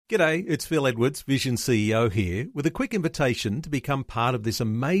G'day, it's Phil Edwards, Vision CEO here, with a quick invitation to become part of this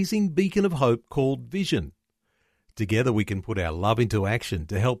amazing beacon of hope called Vision. Together we can put our love into action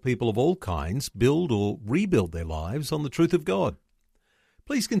to help people of all kinds build or rebuild their lives on the truth of God.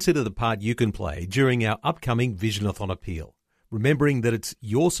 Please consider the part you can play during our upcoming Visionathon appeal, remembering that it's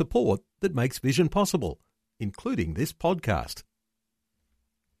your support that makes Vision possible, including this podcast.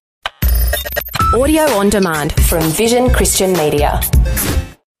 Audio on demand from Vision Christian Media.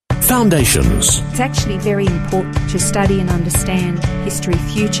 Foundations. It's actually very important to study and understand history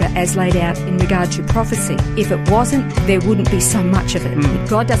future as laid out in regard to prophecy. If it wasn't, there wouldn't be so much of it.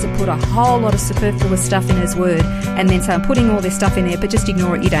 God doesn't put a whole lot of superfluous stuff in His Word and then say, I'm putting all this stuff in there, but just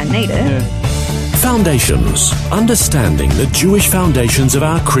ignore it, you don't need it. Yeah. Foundations. Understanding the Jewish foundations of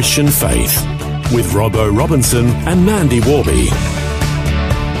our Christian faith. With Robbo Robinson and Mandy Warby.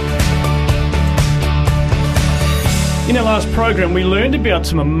 In our last program, we learned about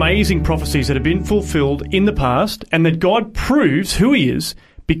some amazing prophecies that have been fulfilled in the past and that God proves who He is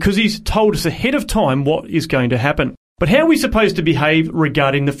because He's told us ahead of time what is going to happen. But how are we supposed to behave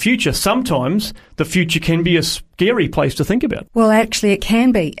regarding the future? Sometimes the future can be a scary place to think about. Well, actually it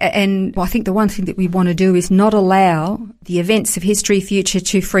can be. And I think the one thing that we want to do is not allow the events of history future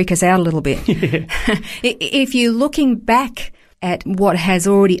to freak us out a little bit. Yeah. If you're looking back at what has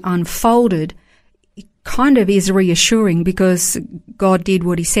already unfolded, kind of is reassuring because God did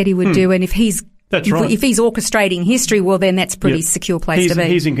what He said He would do, and if He's orchestrating history, well, then that's a pretty secure place to be.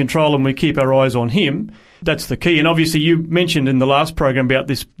 He's in control, and we keep our eyes on Him. That's the key. And obviously, you mentioned in the last program about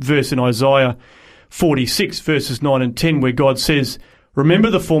this verse in Isaiah 46, verses 9 and 10, where God says,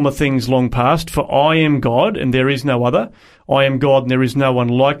 "Remember the former things long past, for I am God, and there is no other. I am God, and there is no one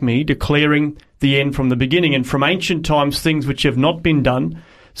like me, declaring the end from the beginning, and from ancient times things which have not been done,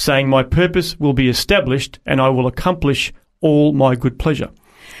 saying, my purpose will be established, and I will accomplish all my good pleasure."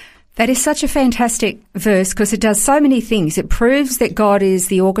 That is such a fantastic verse because it does so many things. It proves that God is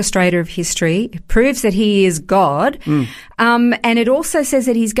the orchestrator of history. It proves that He is God. And it also says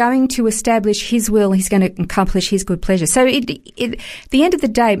that He's going to establish His will. He's going to accomplish His good pleasure. So at the end of the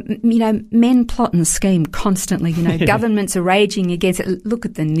day, men plot and scheme constantly. Governments are raging against it. Look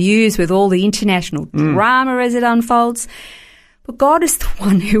at the news with all the international drama as it unfolds. But God is the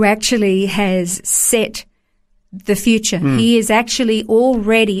one who actually has set the future. He has actually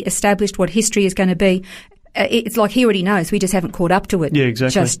already established what history is going to be. It's like He already knows. We just haven't caught up to it. Yeah,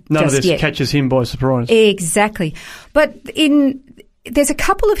 exactly. None of this yet catches Him by surprise. Exactly. But there's a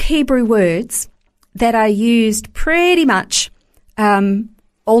couple of Hebrew words that are used pretty much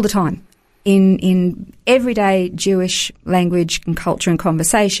all the time in everyday Jewish language and culture and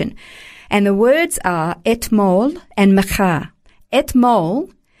conversation. And the words are etmol and machar.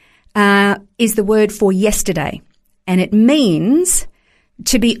 Etmol is the word for yesterday, and it means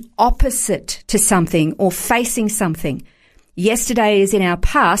to be opposite to something or facing something. Yesterday is in our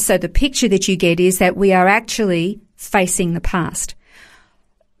past, so the picture that you get is that we are actually facing the past.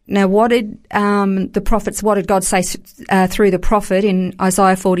 Now, what did God say through the prophet in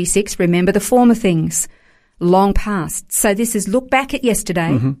Isaiah 46? Remember the former things, long past. So this is look back at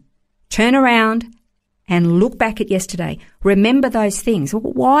yesterday, turn around, and look back at yesterday. Remember those things.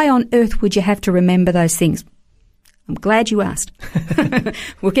 Why on earth would you have to remember those things? I'm glad you asked.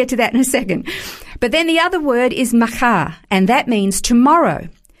 We'll get to that in a second. But then the other word is machar, and that means tomorrow.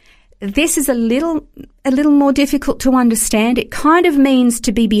 This is a little more difficult to understand. It kind of means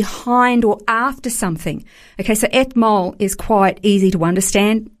to be behind or after something. Okay, so etmol is quite easy to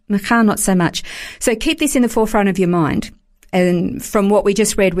understand. Machar, not so much. So keep this in the forefront of your mind. And from what we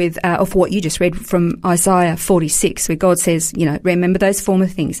just read of what you just read from Isaiah 46, where God says, remember those former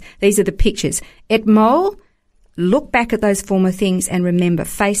things. These are the pictures. Etmol, look back at those former things and remember,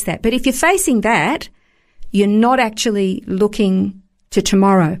 face that. But if you're facing that, you're not actually looking to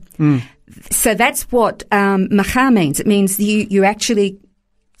tomorrow. So that's what machar means. It means you actually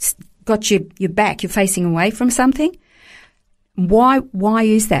got your back. You're facing away from something. Why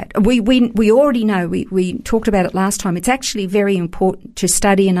is that? We already know, we talked about it last time. It's actually very important to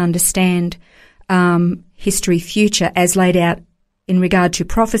study and understand history future as laid out in regard to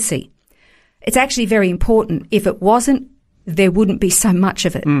prophecy. It's actually very important. If it wasn't, there wouldn't be so much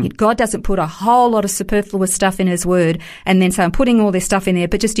of it. God doesn't put a whole lot of superfluous stuff in His Word and then say, I'm putting all this stuff in there,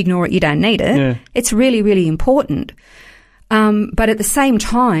 but just ignore it, you don't need it. Yeah. It's really, really important. But at the same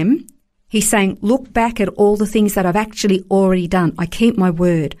time, He's saying, look back at all the things that I've actually already done. I keep my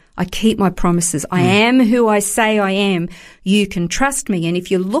word. I keep my promises. I am who I say I am. You can trust me. And if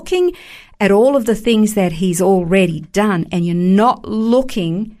you're looking at all of the things that He's already done and you're not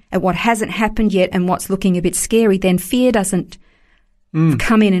looking at what hasn't happened yet and what's looking a bit scary, then fear doesn't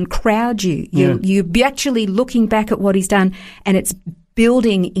come in and crowd you. You'll be actually looking back at what he's done, and it's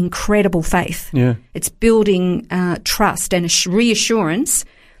building incredible faith. Yeah. It's building trust and reassurance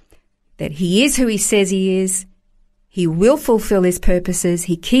that he is who he says he is. He will fulfill his purposes.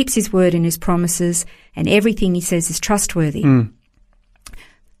 He keeps his word and his promises, and everything he says is trustworthy.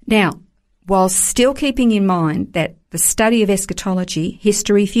 Now, while still keeping in mind that the study of eschatology,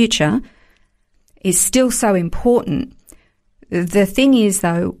 history, future, is still so important, the thing is,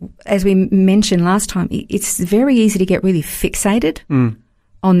 though, as we mentioned last time, it's very easy to get really fixated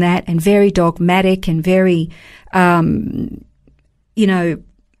on that and very dogmatic and very,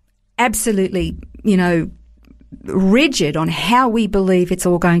 absolutely, rigid on how we believe it's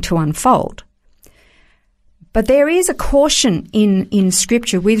all going to unfold. But there is a caution in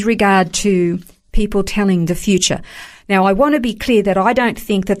Scripture with regard to people telling the future. Now, I want to be clear that I don't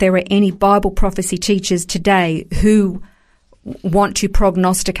think that there are any Bible prophecy teachers today who want to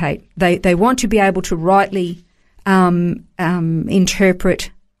prognosticate. They want to be able to rightly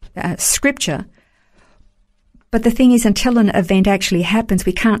interpret Scripture. But the thing is, until an event actually happens,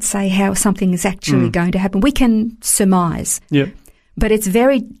 we can't say how something is actually going to happen. We can surmise. Yeah. But it's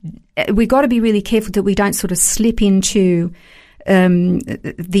we've got to be really careful that we don't sort of slip into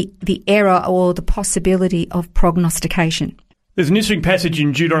the error or the possibility of prognostication. There's an interesting passage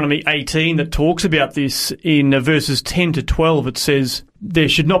in Deuteronomy 18 that talks about this. In verses 10 to 12, it says, "There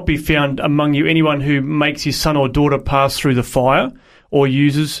should not be found among you anyone who makes his son or daughter pass through the fire, or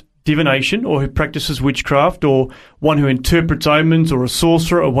uses divination, or who practices witchcraft, or one who interprets omens, or a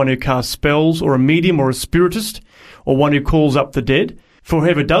sorcerer, or one who casts spells, or a medium, or a spiritist, or one who calls up the dead. For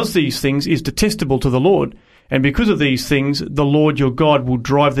whoever does these things is detestable to the Lord. And because of these things, the Lord your God will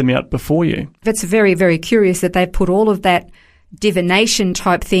drive them out before you." That's very, very curious that they've put all of that divination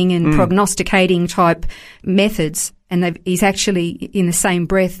type thing and prognosticating type methods, and he's actually, in the same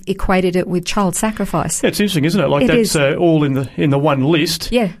breath, equated it with child sacrifice. Yeah, it's interesting, isn't it? Like that's all in the one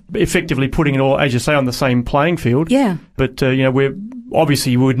list. Yeah. Effectively putting it all, as you say, on the same playing field. Yeah. But, we're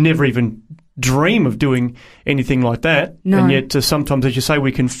obviously we would never even dream of doing anything like that. No. And yet sometimes, as you say,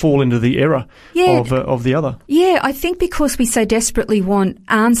 we can fall into the error of the other. Yeah, I think because we so desperately want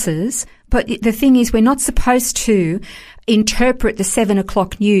answers, but the thing is we're not supposed to interpret the 7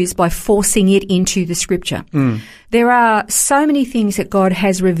 o'clock news by forcing it into the Scripture. There are so many things that God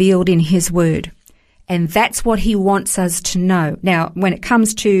has revealed in His Word, and that's what He wants us to know. Now, when it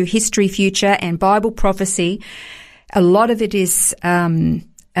comes to history, future, and Bible prophecy, a lot of it is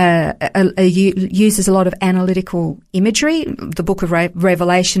uses a lot of analytical imagery. The book of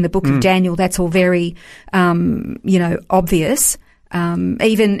Revelation, the book of Daniel, that's all very, obvious.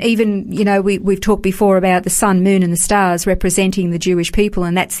 We've talked before about the sun, moon and the stars representing the Jewish people,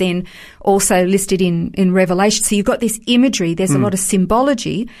 and that's then also listed in Revelation. So you've got this imagery, there's a lot of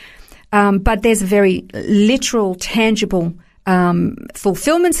symbology, but there's very literal, tangible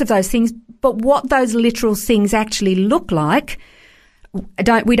fulfillments of those things. But what those literal things actually look like,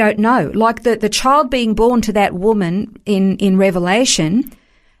 we don't know. Like the child being born to that woman in Revelation,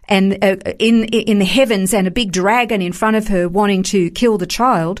 and in the heavens, and a big dragon in front of her wanting to kill the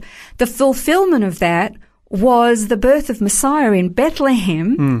child. The fulfillment of that was the birth of Messiah in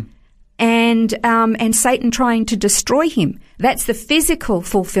Bethlehem, and Satan trying to destroy him. That's the physical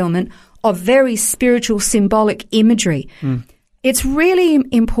fulfillment of very spiritual, symbolic imagery. It's really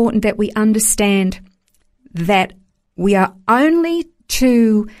important that we understand that we are only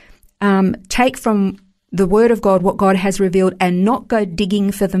to take from the Word of God what God has revealed, and not go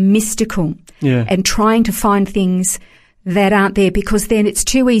digging for the mystical and trying to find things that aren't there, because then it's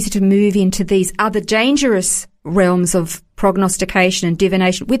too easy to move into these other dangerous realms of prognostication and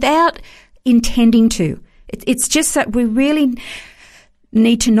divination without intending to. It's just that we really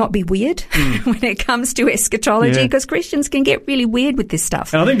need to not be weird when it comes to eschatology, because Christians can get really weird with this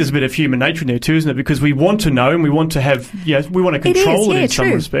stuff. And I think there's a bit of human nature in there too, isn't it? Because we want to know, and we want to have, we want to control it in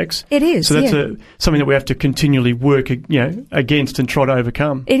some respects. It is. So that's something that we have to continually work, against and try to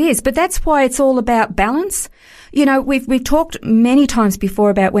overcome. It is, but that's why it's all about balance. We've talked many times before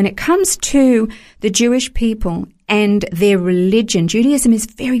about when it comes to the Jewish people and their religion, Judaism is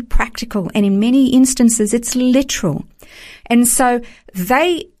very practical, and in many instances it's literal. And so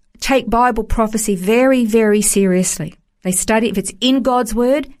they take Bible prophecy very, very seriously. They study, if it's in God's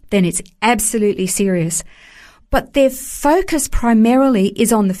Word, then it's absolutely serious. But their focus primarily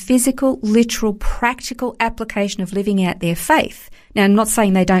is on the physical, literal, practical application of living out their faith. Now, I'm not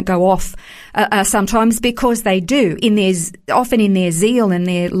saying they don't go off sometimes, because they do. Often in their zeal and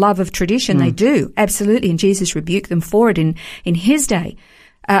their love of tradition, they do, absolutely. And Jesus rebuked them for it in His day.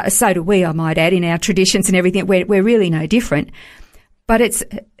 So do we, I might add, in our traditions and everything. We're really no different. But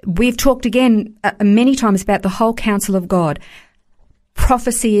we've talked again many times about the whole counsel of God.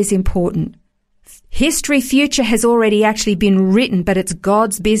 Prophecy is important. History, future has already actually been written, but it's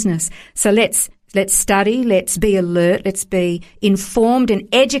God's business. So let's study, let's be alert, let's be informed and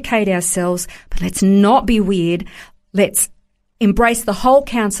educate ourselves, but let's not be weird. Let's embrace the whole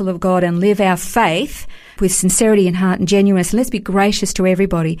counsel of God and live our faith with sincerity in heart and genuineness. And let's be gracious to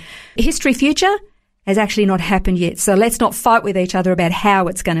everybody. History, future has actually not happened yet. So let's not fight with each other about how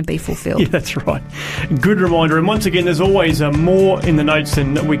it's going to be fulfilled. Yeah, that's right. Good reminder. And once again, there's always more in the notes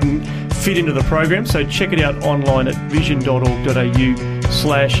than we can fit into the program. So check it out online at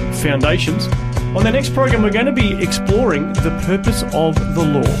vision.org.au/foundations. On the next program, we're going to be exploring the purpose of the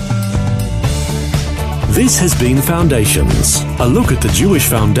law. This has been Foundations, a look at the Jewish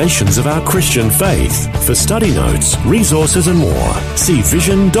foundations of our Christian faith. For study notes, resources and more, see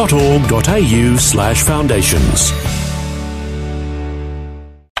vision.org.au/foundations.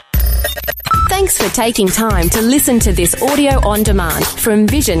 Thanks for taking time to listen to this audio on demand from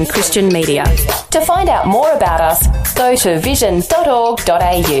Vision Christian Media. To find out more about us, go to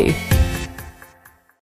vision.org.au.